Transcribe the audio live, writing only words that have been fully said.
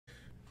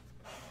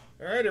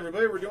All right,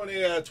 everybody, we're doing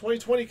a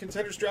 2020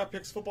 Contenders Draft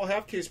Picks Football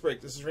Half Case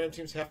Break. This is Ram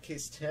Team's Half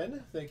Case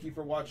 10. Thank you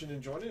for watching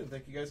and joining, and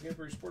thank you guys again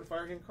for your support of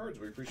Firehand Cards.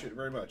 We appreciate it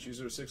very much. These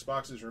are the 6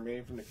 boxes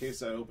remaining from the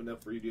case I opened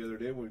up for you the other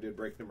day when we did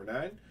break number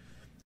 9.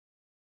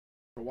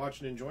 For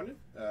watching and joining.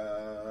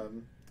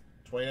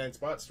 29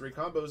 spots, 3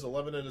 combos,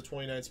 11 of the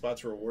 29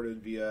 spots were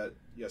awarded via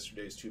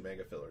yesterday's 2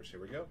 mega fillers.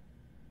 Here we go.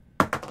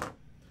 All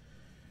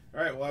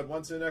right, we'll add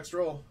 1 to the next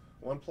roll.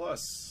 1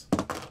 plus.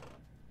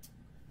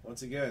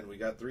 Once again, we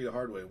got 3 the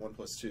hard way. 1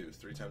 plus 2,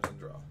 3 times in the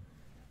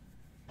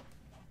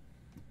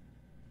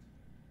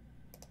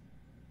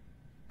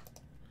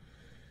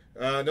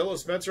draw. Nolo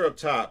Spencer up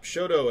top.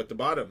 Shoto at the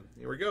bottom.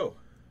 Here we go.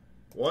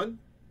 1,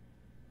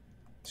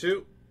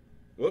 2.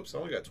 Whoops, I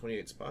only got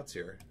 28 spots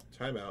here.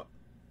 Timeout.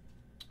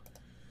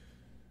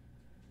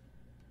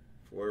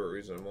 For whatever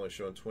reason, I'm only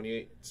showing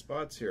 28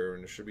 spots here,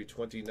 and there should be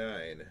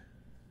 29.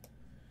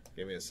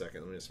 Give me a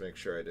second. Let me just make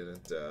sure I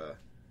didn't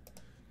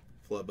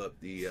flub up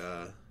the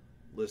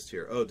list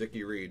here. Oh,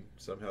 Dickie Reed.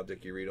 Somehow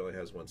Dickie Reed only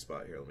has 1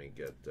 spot here. Let me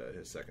get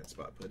his 2nd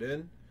spot put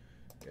in,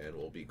 and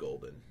we'll be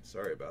golden.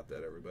 Sorry about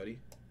that, everybody.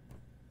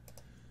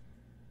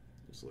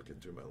 Just looking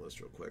through my list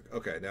real quick.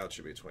 Okay, now it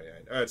should be 29.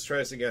 All right, let's try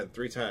this again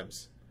 3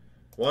 times.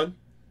 1,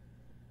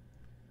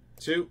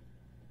 2,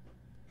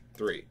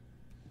 3.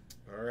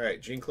 All right,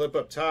 Gene Clip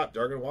up top,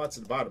 Dargan Watts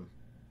at the bottom.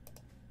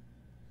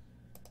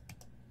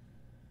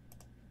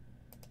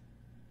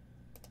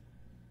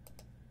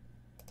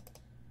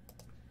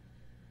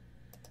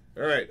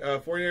 All right,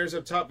 49ers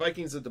up top,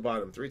 Vikings at the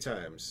bottom, 3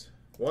 times.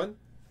 1,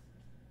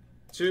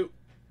 2,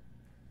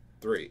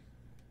 3.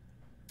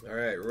 All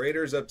right,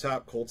 Raiders up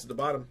top, Colts at the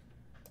bottom.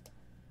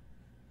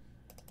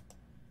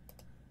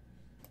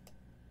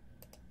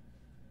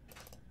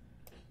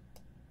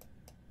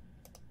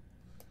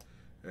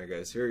 All right,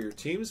 guys, here are your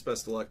teams.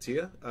 Best of luck to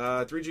you.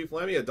 3G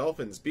Flamia,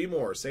 Dolphins, B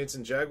More, Saints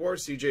and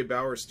Jaguars, CJ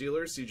Bauer,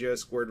 Steelers, CJS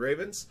Squared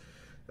Ravens,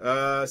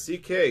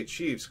 CK,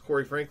 Chiefs,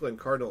 Corey Franklin,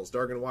 Cardinals,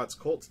 Dargan Watts,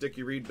 Colts,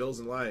 Dickie Reed, Bills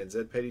and Lions,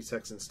 Ed Petty,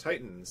 Texans,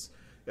 Titans,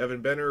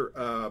 Evan Benner,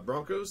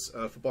 Broncos,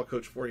 Football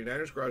Coach,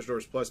 49ers, Garage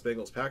Doors Plus,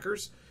 Bengals,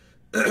 Packers,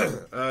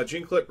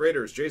 Gene Clip,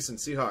 Raiders, Jason,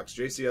 Seahawks,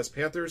 JCS,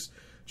 Panthers,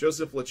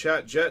 Joseph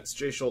Lachat, Jets,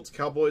 Jay Schultz,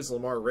 Cowboys,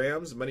 Lamar,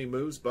 Rams, Money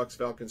Moves, Bucks,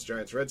 Falcons,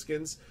 Giants,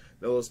 Redskins,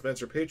 Nolo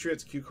Spencer,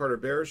 Patriots, Q Carter,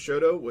 Bears,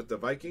 Shoto with the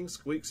Vikings,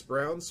 Squeaks,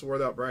 Browns,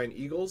 Swarthout, Brian,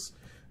 Eagles,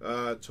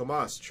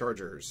 Tomas,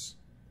 Chargers.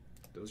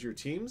 Those are your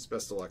teams.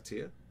 Best of luck to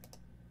you.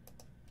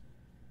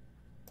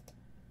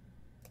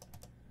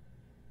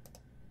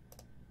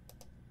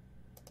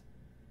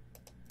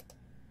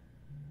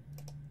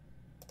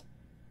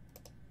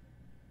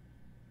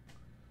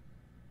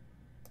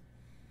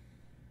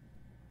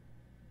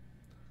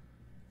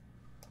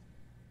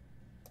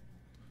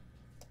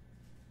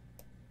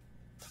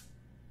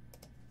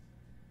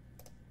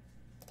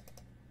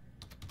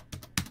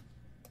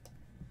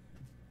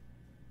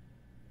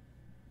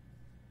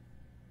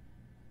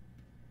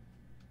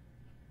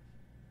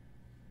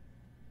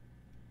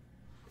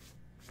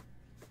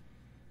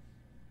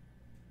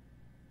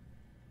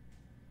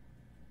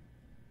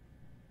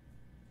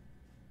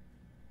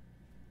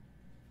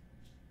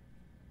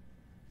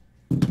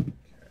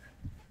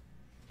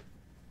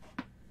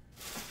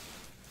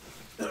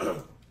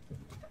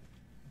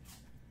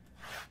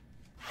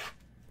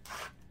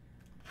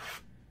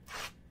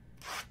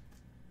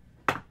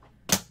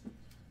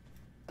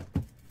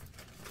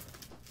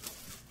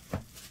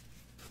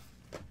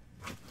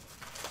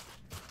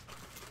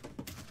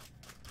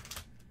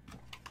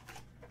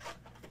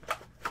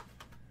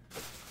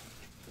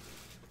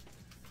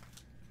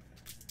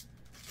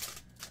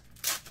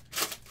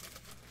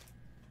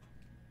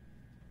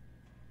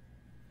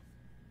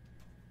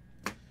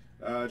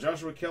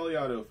 Joshua Kelly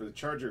auto for the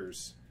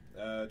Chargers.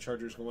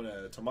 Chargers going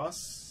to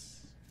Tomas.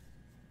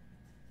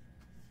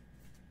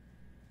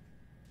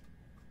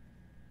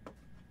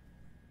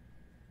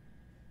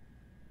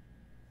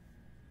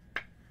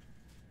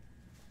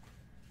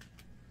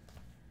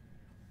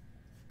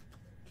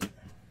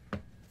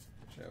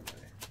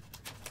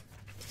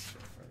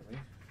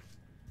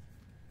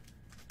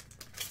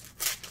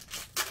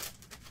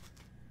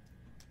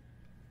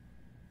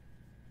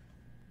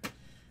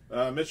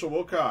 Mitchell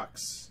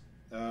Wilcox.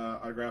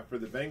 Autograph for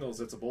the Bengals.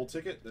 That's a bowl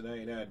ticket. The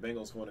 99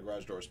 Bengals going to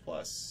Garage Doors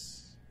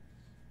Plus.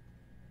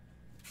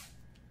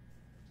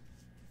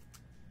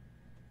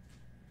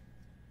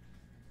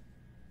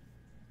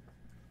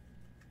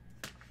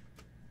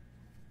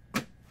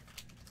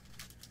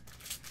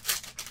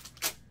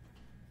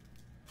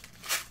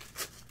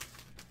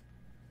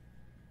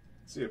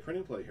 See a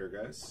printing plate here,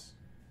 guys.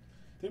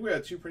 I think we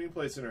had 2 printing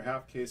plates in our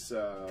half case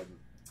the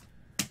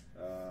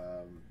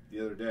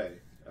other day.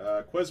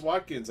 Quez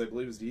Watkins, I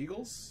believe, is the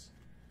Eagles.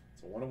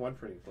 It's a 1-on-1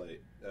 printing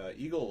plate.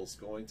 Eagles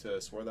going to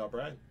Swarthout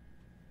Brian.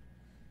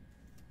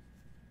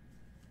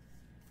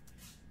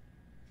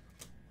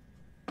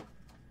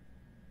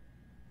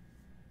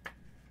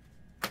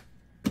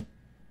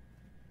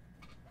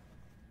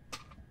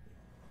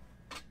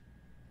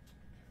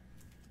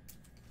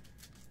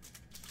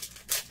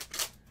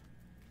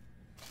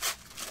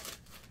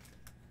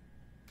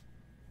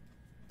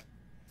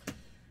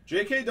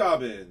 J.K.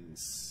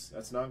 Dobbins.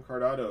 That's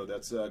non-card auto.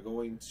 That's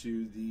going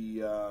to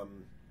the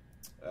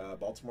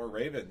Baltimore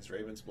Ravens.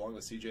 Ravens belong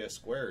to CJS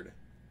Squared.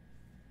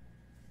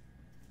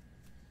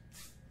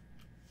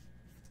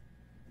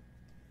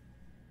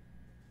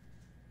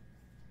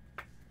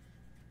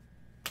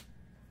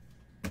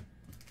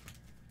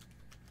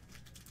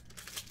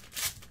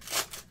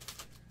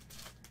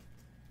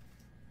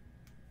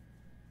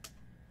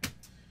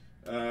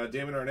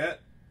 Damon Arnett,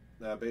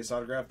 base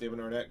autograph. Damon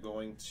Arnett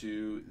going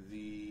to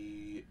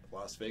the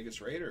Las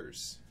Vegas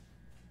Raiders.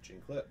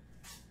 Gene Clip.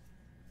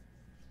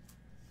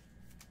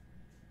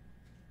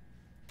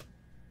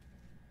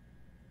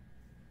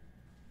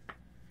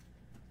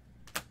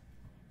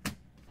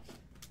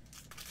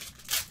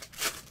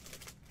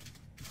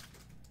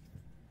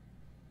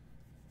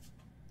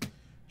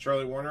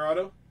 Charlie Warner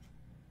auto.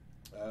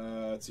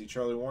 Let's see,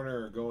 Charlie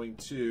Warner going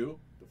to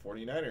the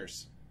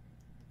 49ers.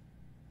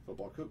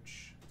 Football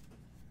coach.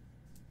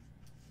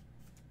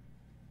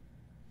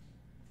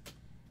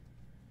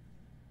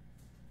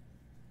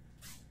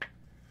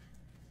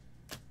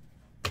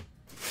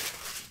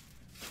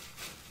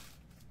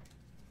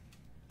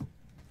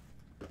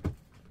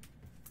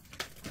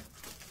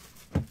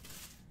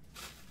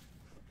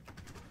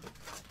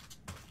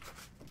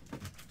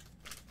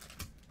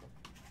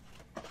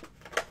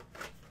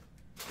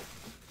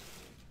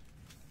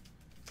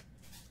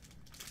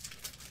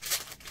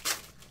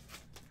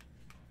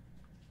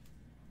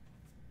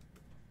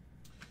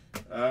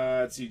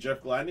 Let's see,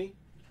 Jeff Gladney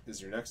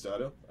is your next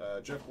auto.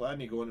 Jeff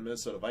Gladney going to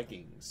Minnesota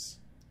Vikings.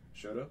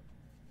 Shoto.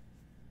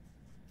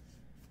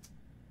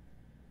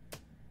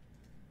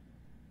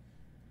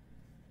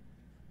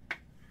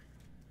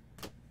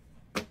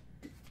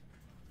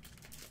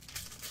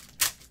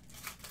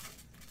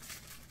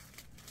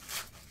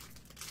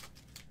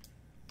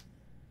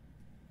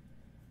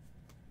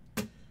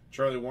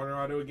 Charlie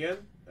Warner auto again.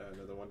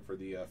 Another one for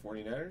the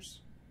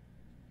 49ers.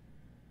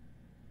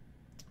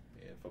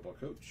 And football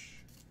coach.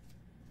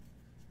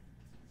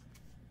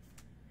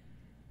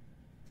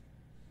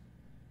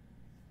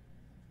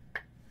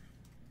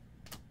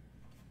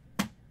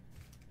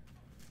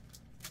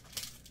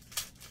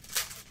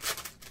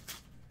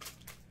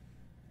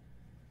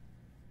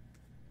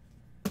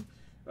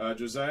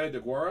 Josiah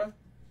DeGuara.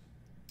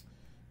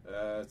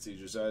 Let's see,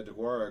 Josiah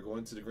DeGuara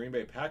going to the Green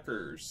Bay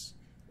Packers.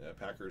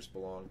 Packers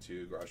belong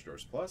to Garage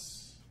Doors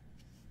Plus.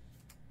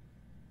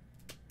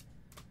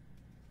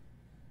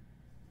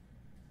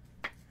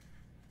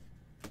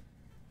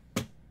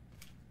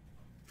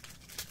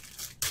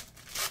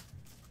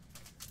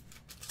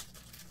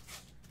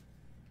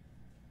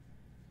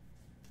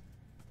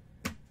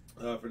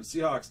 For the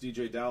Seahawks,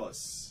 DJ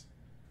Dallas.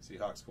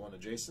 Seahawks going to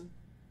Jason.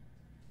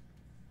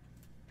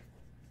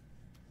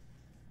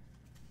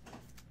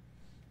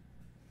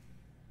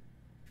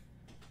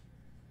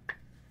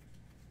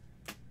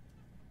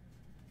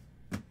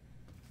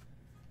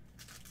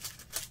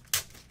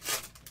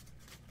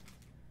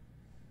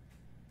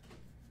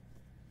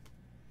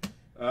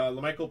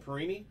 LaMichael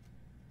Perini.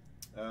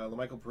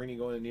 LaMichael Perini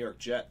going to New York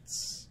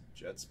Jets.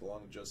 Jets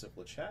belong to Joseph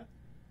Lachat.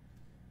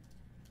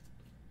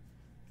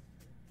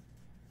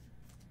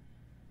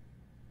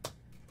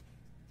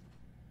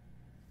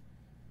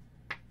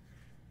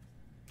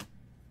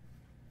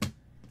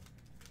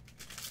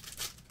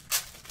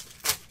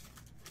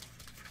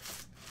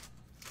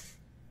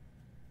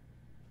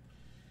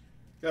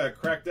 Got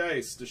cracked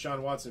ice.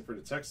 Deshaun Watson for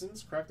the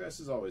Texans. Cracked ice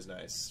is always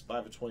nice.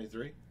 5 of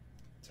 23.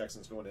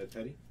 Texans going to Ed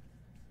Petty.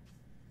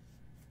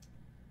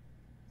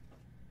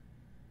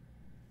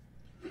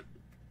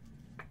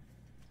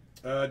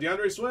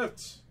 DeAndre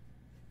Swift.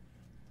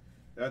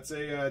 That's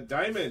a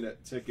diamond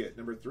ticket,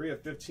 number 3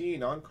 of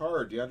 15 on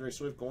card. DeAndre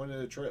Swift going to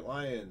the Detroit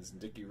Lions and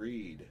Dickie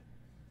Reed.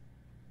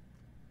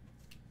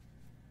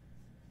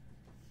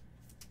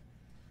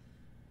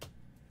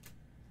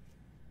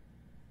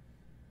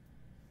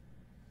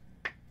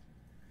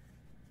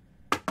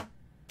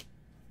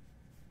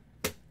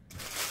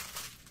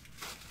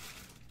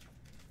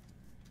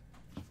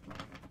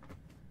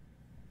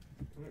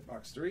 All right,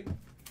 box 3.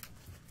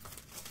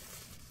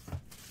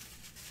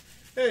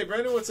 Hey,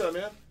 Brendan, what's up,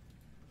 man?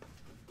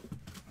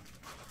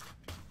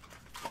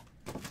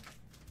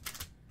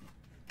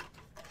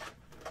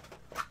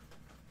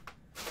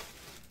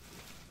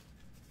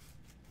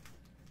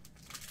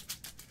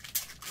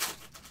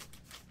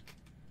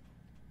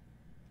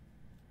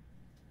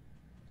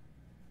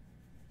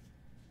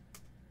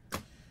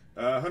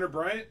 Hunter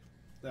Bryant,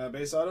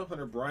 base auto.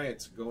 Hunter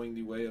Bryant going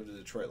the way of the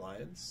Detroit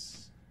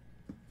Lions.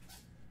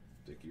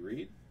 Dickie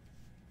Reed.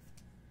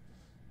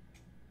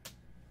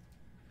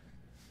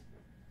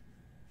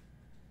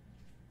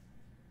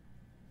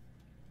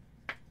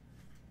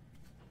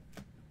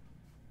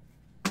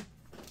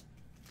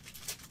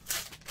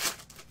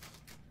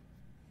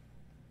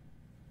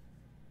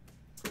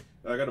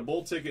 I got a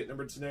bowl ticket,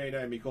 number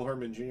 299, Mecole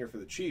Hardman Jr. for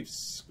the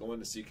Chiefs, going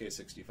to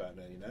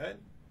CK65.99.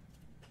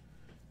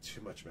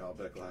 Too much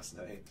Malbec last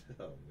night.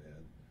 Oh,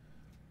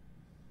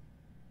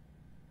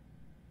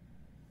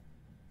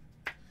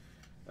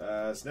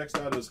 This next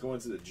auto is going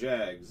to the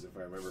Jags, if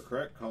I remember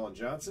correct. Colin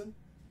Johnson.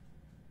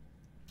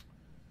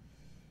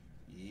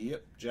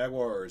 Yep,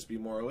 Jaguars, be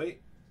more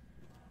late.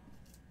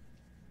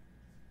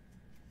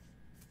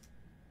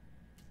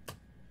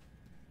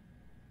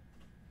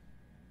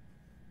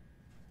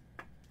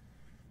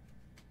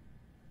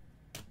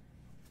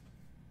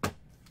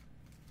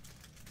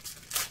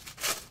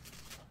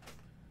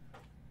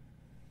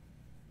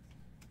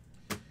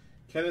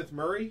 Kenneth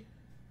Murray,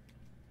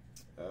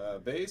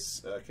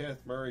 base.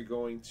 Kenneth Murray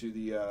going to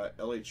the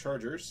LA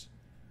Chargers.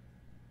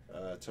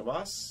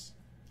 Tomas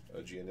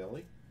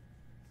Gianelli.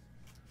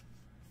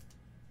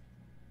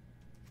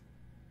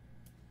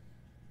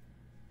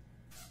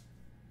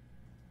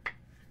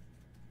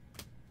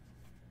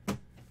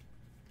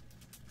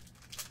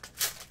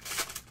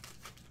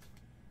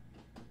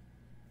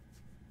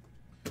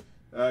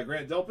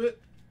 Grant Delpit.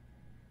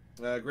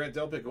 Grant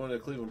Delpit going to the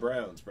Cleveland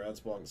Browns.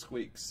 Browns belong to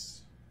Squeaks.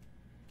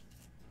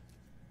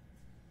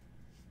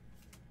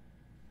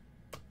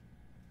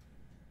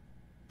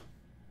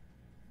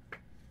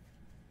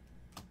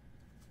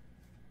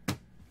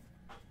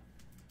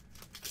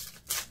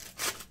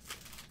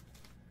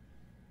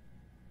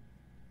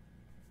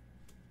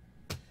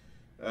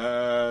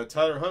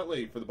 Tyler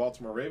Huntley for the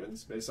Baltimore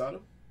Ravens, base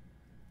auto.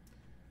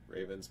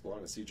 Ravens belong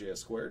to CJS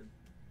Squared.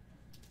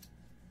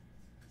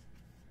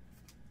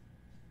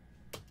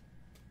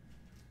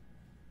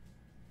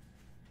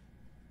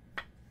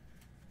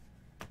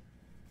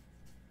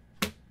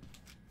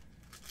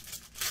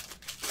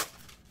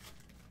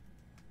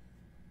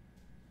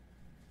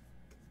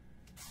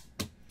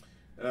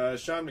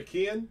 Sean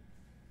McKeon.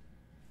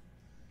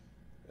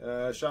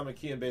 Sean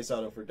McKeon base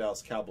auto for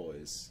Dallas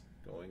Cowboys.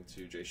 Going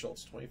to Jay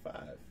Schultz,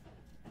 25.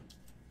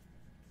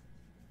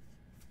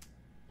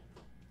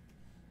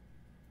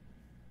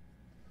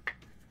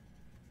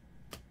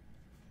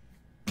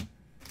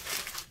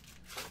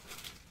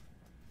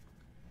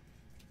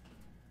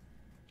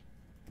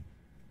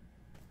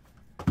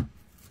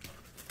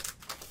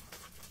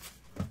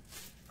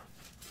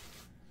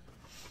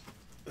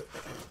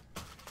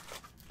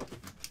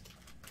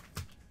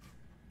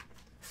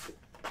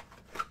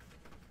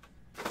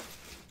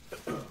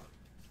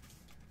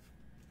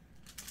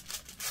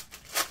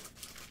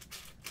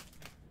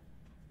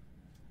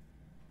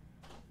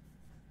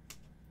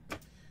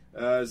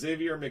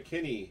 Xavier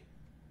McKinney,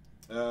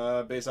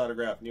 base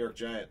autograph, New York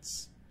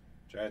Giants.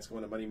 Giants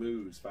going to Money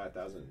Moves,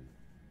 5,000.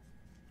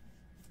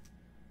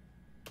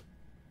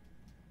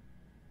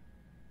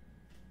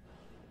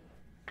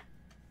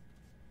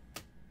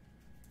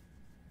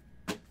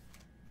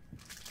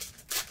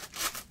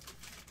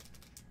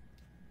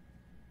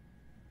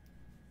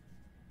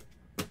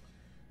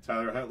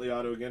 Tyler Huntley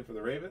auto again for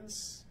the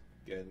Ravens.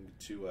 Again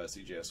to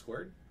CJS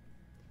Squared.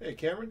 Hey,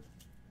 Cameron.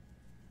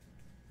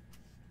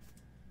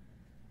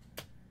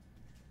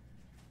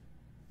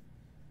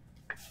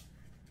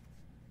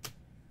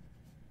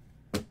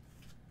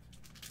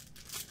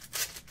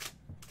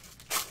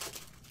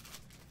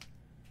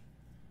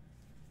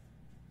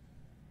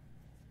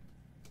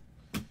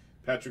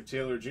 Patrick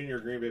Taylor Jr.,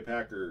 Green Bay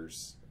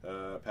Packers.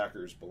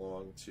 Packers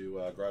belong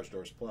to Garage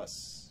Doors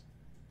Plus.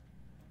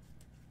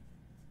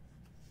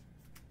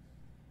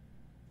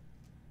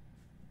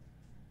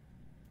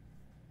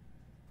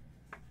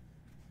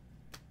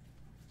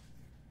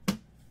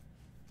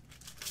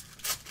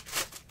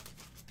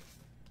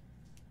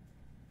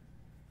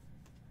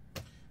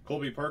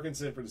 Colby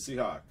Parkinson for the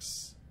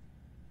Seahawks.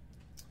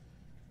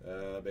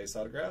 Base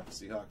autograph.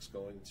 Seahawks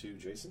going to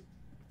Jason.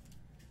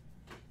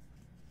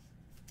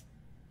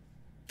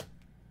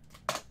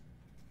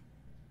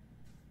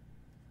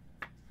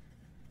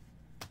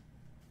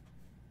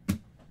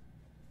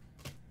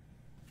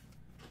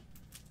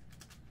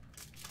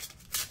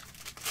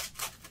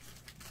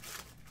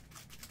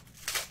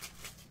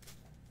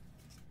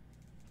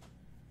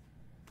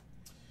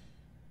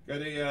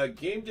 Got a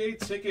game day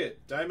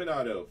ticket, Diamond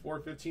Auto,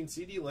 415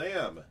 CD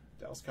Lamb.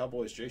 Dallas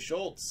Cowboys, Jay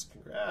Schultz.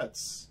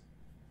 Congrats.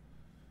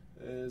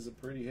 That is a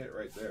pretty hit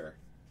right there.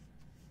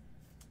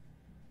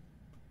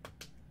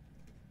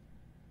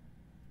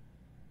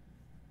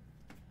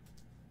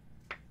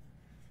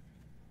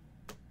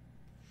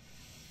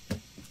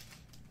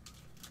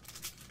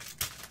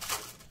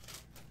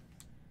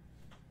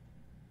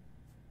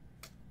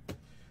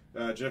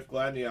 Jeff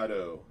Gladney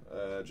auto.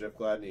 Jeff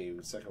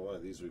Gladney, second one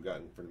of these we've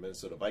gotten from the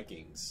Minnesota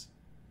Vikings.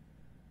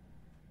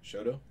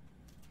 Shoto.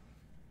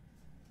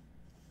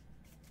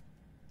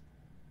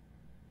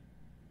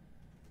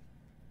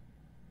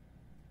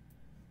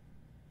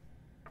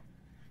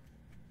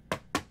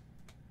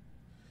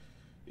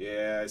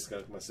 Yeah, I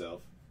skunked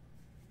myself.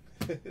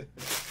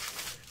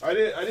 I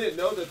didn't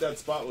know that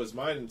spot was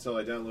mine until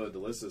I downloaded the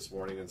list this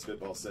morning and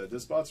Spitball said,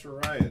 this spot's for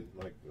Ryan. I'm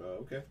like,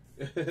 okay.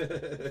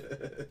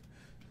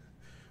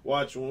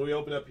 Watch, when we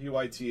open up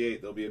PYT8,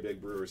 there'll be a big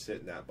Brewers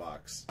hit in that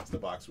box. It's the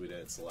box we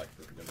didn't select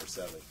for number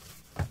 7.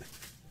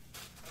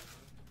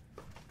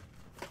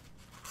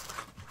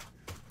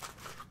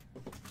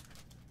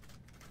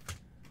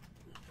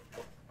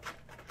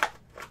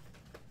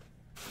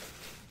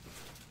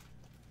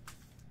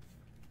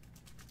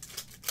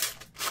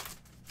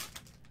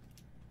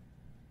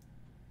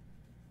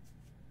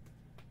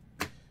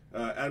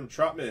 Adam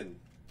Trotman,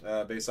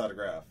 base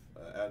autograph.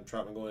 Adam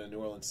Trotman going to New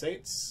Orleans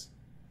Saints.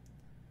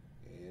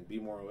 And B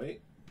more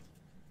 08.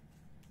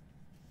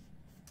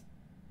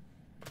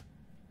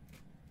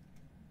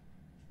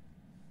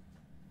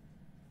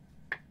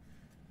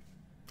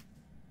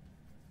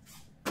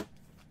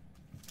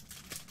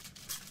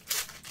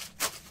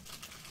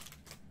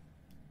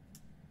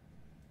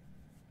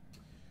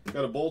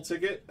 Got a bowl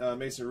ticket.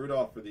 Mason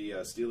Rudolph for the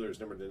Steelers,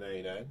 number to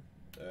 99.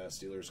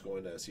 Steelers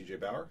going to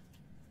CJ Bauer.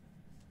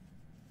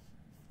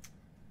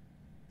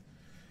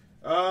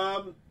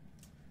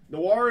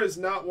 Noir is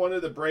not one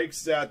of the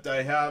breaks that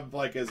I have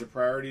like as a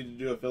priority to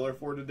do a filler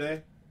for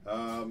today.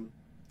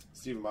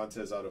 Steven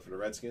Montez auto for the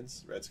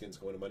Redskins. Redskins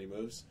going to Money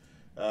Moves.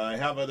 I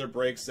have other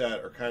breaks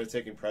that are kind of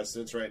taking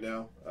precedence right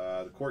now.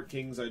 The Court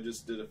Kings, I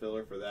just did a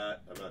filler for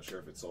that. I'm not sure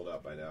if it's sold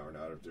out by now or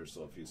not, or if there's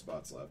still a few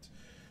spots left.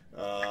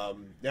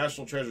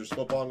 National Treasures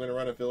football I'm going to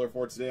run a filler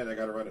for today, and I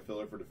got to run a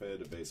filler for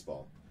definitive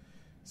baseball.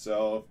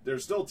 So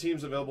there's still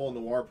teams available in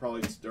the Noir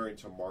probably during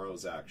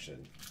tomorrow's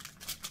action.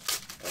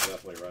 I'll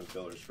definitely run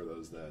fillers for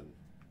those then.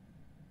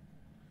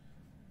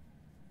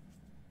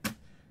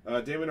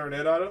 David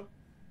Arnett auto.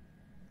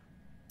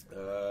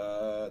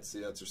 Let's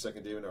see, that's our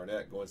second David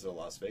Arnett going to the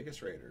Las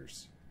Vegas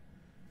Raiders.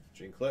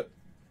 Gene Clip.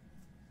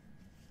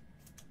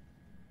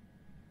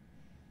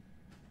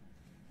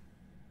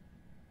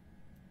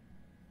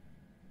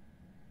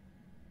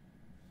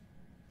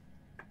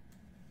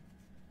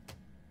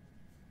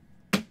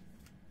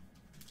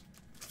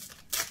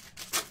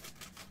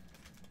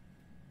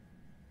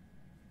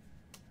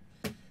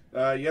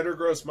 Yetter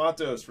Gross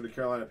Matos for the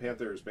Carolina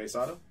Panthers base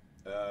auto.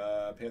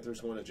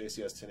 Panthers going to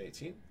JCS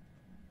 1018.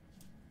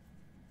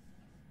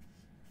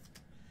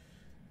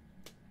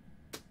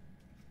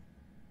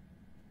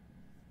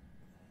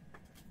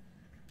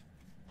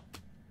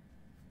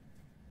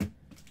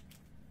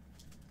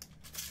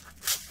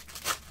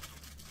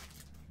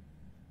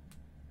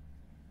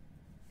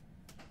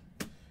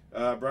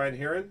 Brian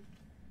Herron.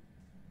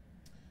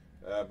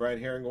 Brian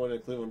Herron going to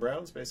Cleveland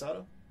Browns base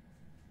auto.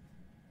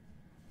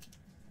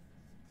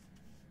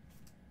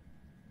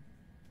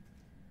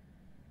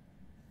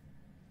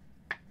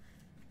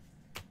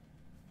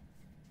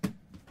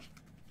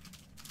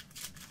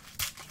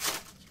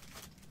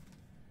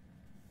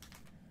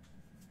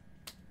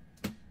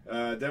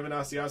 Devin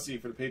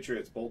Asiasi for the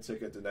Patriots, bold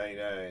ticket to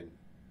 99.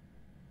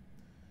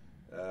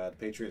 The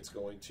Patriots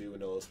going to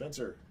Manolo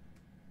Spencer.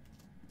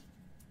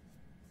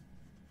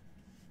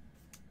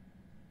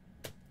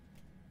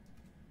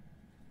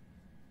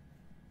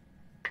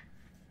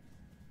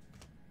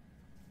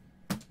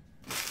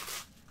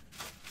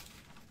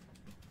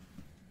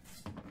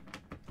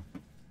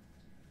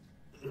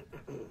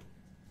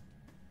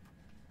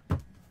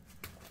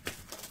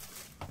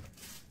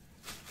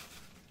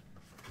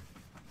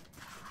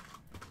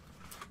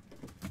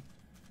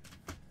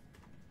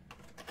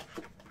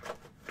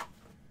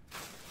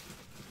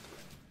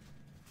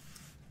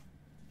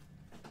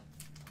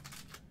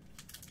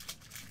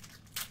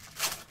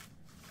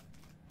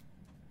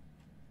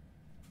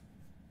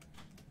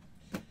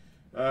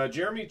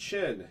 Jeremy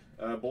Chin,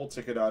 bold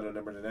ticket auto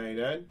number to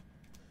 99.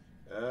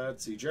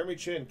 Let's see, Jeremy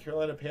Chin,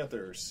 Carolina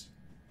Panthers.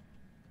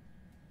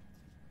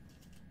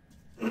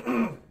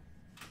 On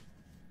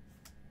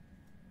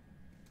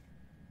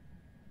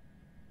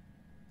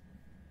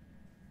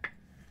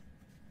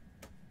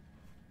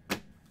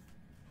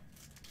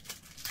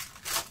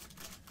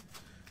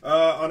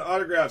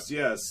autographs,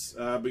 yes,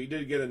 but you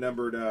did get a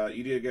numbered,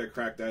 you did get a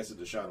cracked dice of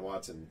Deshaun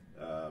Watson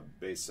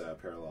base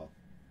parallel.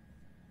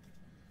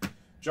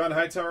 John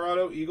Hightower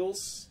auto,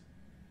 Eagles.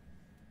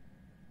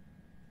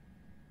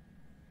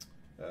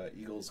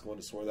 Eagles going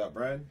to Swore That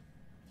Brian.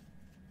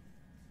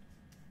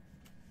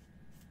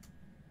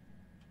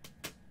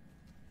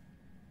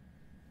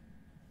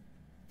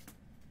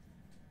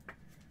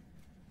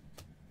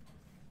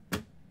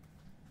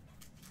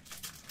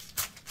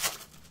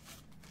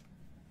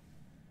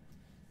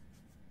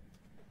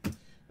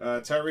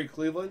 Tyree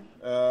Cleveland,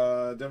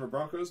 Denver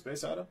Broncos,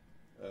 base auto.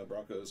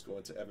 Broncos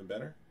going to Evan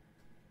Benner.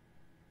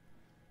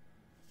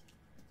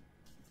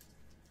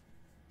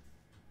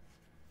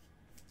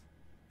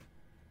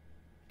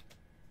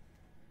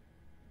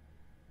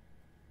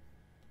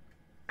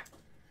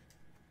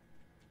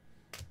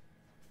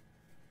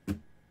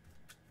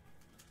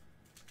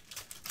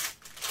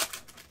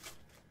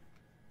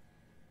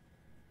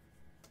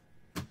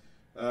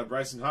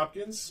 Bryson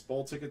Hopkins,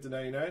 bowl ticket to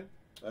 99.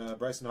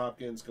 Bryson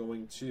Hopkins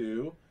going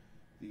to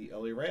the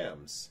LA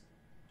Rams.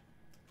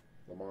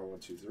 Lamar 1,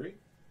 2, 3.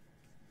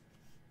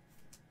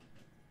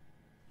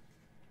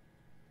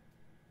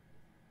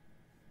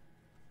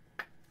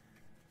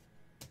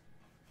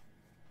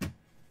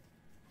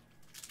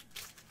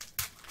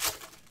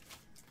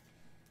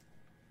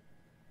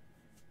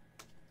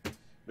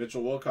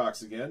 Mitchell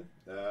Wilcox again.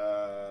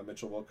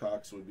 Mitchell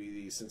Wilcox would be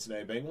the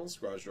Cincinnati Bengals.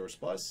 Garage Doors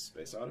Plus,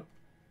 base auto.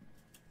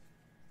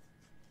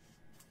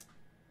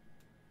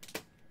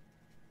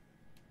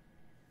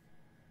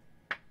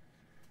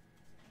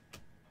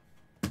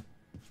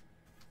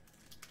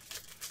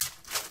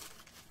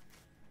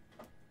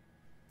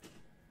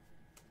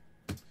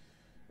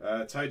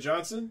 Ty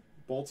Johnson,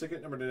 bowl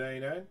ticket number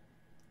 299.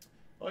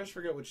 I always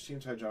forget which team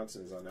Ty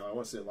Johnson is on now. I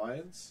want to say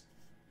Lions.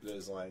 It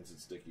is Lions.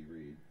 It's Dickie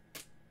Reed.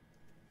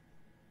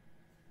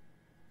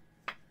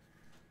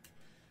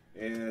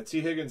 And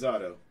T. Higgins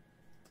auto.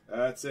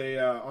 It's a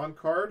on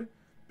card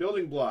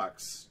building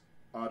blocks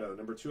auto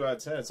number 2 out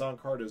of 10. It's on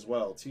card as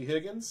well. T.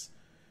 Higgins,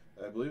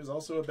 I believe, is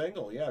also a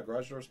Bengal. Yeah,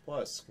 Garage Doors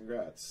Plus.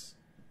 Congrats.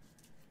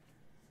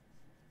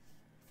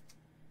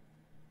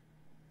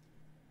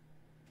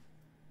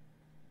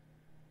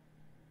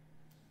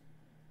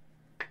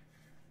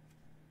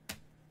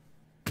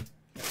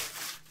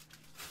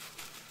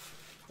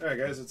 Alright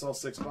guys, it's all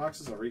 6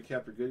 boxes. I'll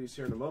recap your goodies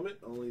here in a moment.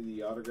 Only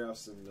the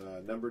autographs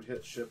and numbered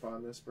hits ship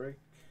on this break.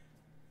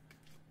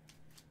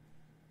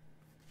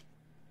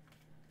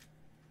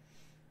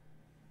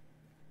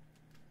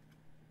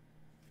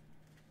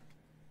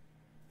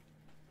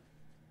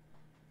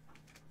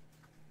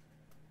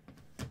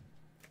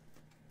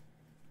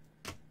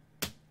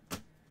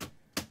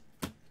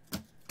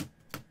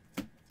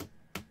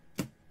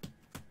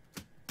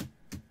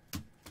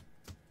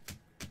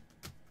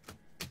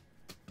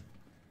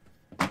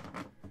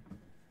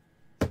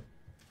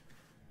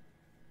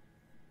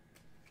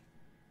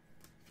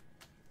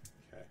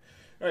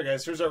 All right,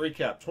 guys, here's our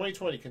recap.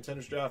 2020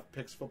 Contenders Draft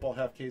Picks Football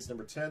Half Case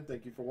number 10.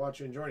 Thank you for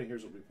watching and joining.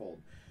 Here's what we pulled.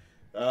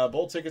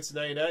 Bowl tickets to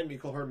 99,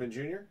 Mecole Hardman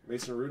Jr.,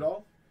 Mason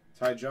Rudolph,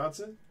 Ty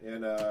Johnson,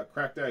 and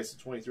cracked ice at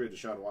 23,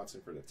 Deshaun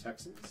Watson for the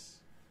Texans.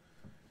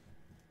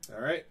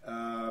 All right,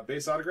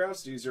 base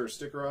autographs. These are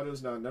sticker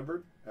autos,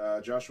 non-numbered.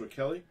 Joshua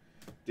Kelly,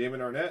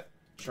 Damon Arnett,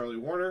 Charlie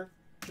Warner,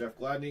 Jeff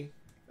Gladney,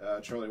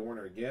 Charlie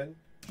Warner again,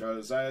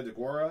 Josiah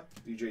DeGuara,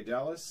 DJ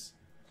Dallas,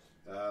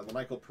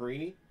 LaMichael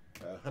Perini,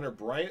 Hunter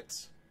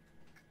Bryant,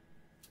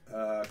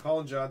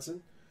 Colin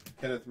Johnson,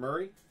 Kenneth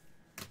Murray,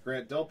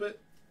 Grant Delpit,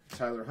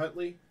 Tyler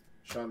Huntley,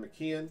 Sean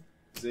McKeon,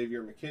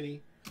 Xavier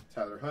McKinney,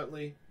 Tyler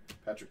Huntley,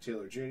 Patrick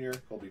Taylor Jr.,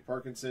 Colby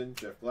Parkinson,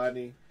 Jeff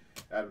Gladney,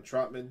 Adam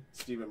Trotman,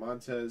 Steven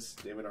Montez,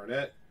 Damon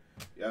Arnett,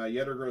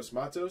 Yetter Gross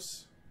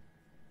Matos.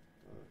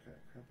 Okay,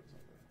 crap is on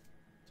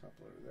the top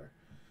loader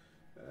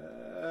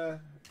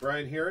there.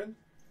 Brian Heron,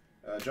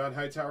 John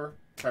Hightower,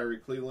 Tyree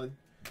Cleveland,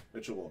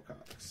 Mitchell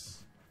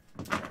Wilcox.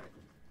 All right.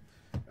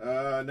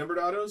 Numbered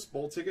autos,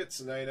 bowl tickets,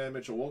 99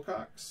 Mitchell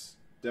Wilcox,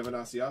 Devin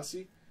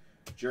Asiasi,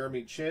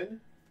 Jeremy Chin,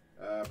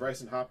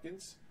 Bryson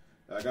Hopkins.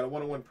 Got a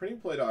 101 printing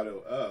plate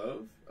auto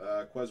of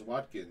Quez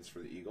Watkins for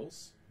the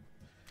Eagles.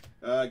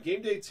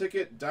 Game day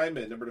ticket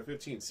diamond, number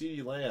 15,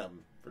 CeeDee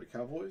Lamb for the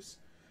Cowboys.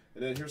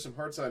 And then here's some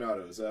hard sign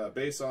autos.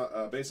 Base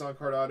on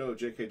card auto of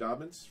J.K.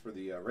 Dobbins for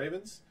the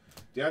Ravens.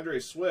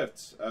 DeAndre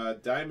Swift,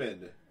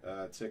 diamond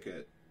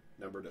ticket,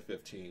 number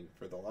 15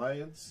 for the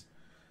Lions.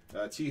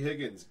 T.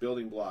 Higgins,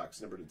 building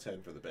blocks, number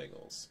 10 for the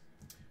Bengals.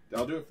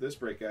 That'll do it for this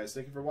break, guys.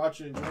 Thank you for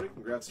watching and joining.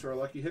 Congrats to our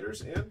lucky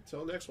hitters, and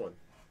until next one.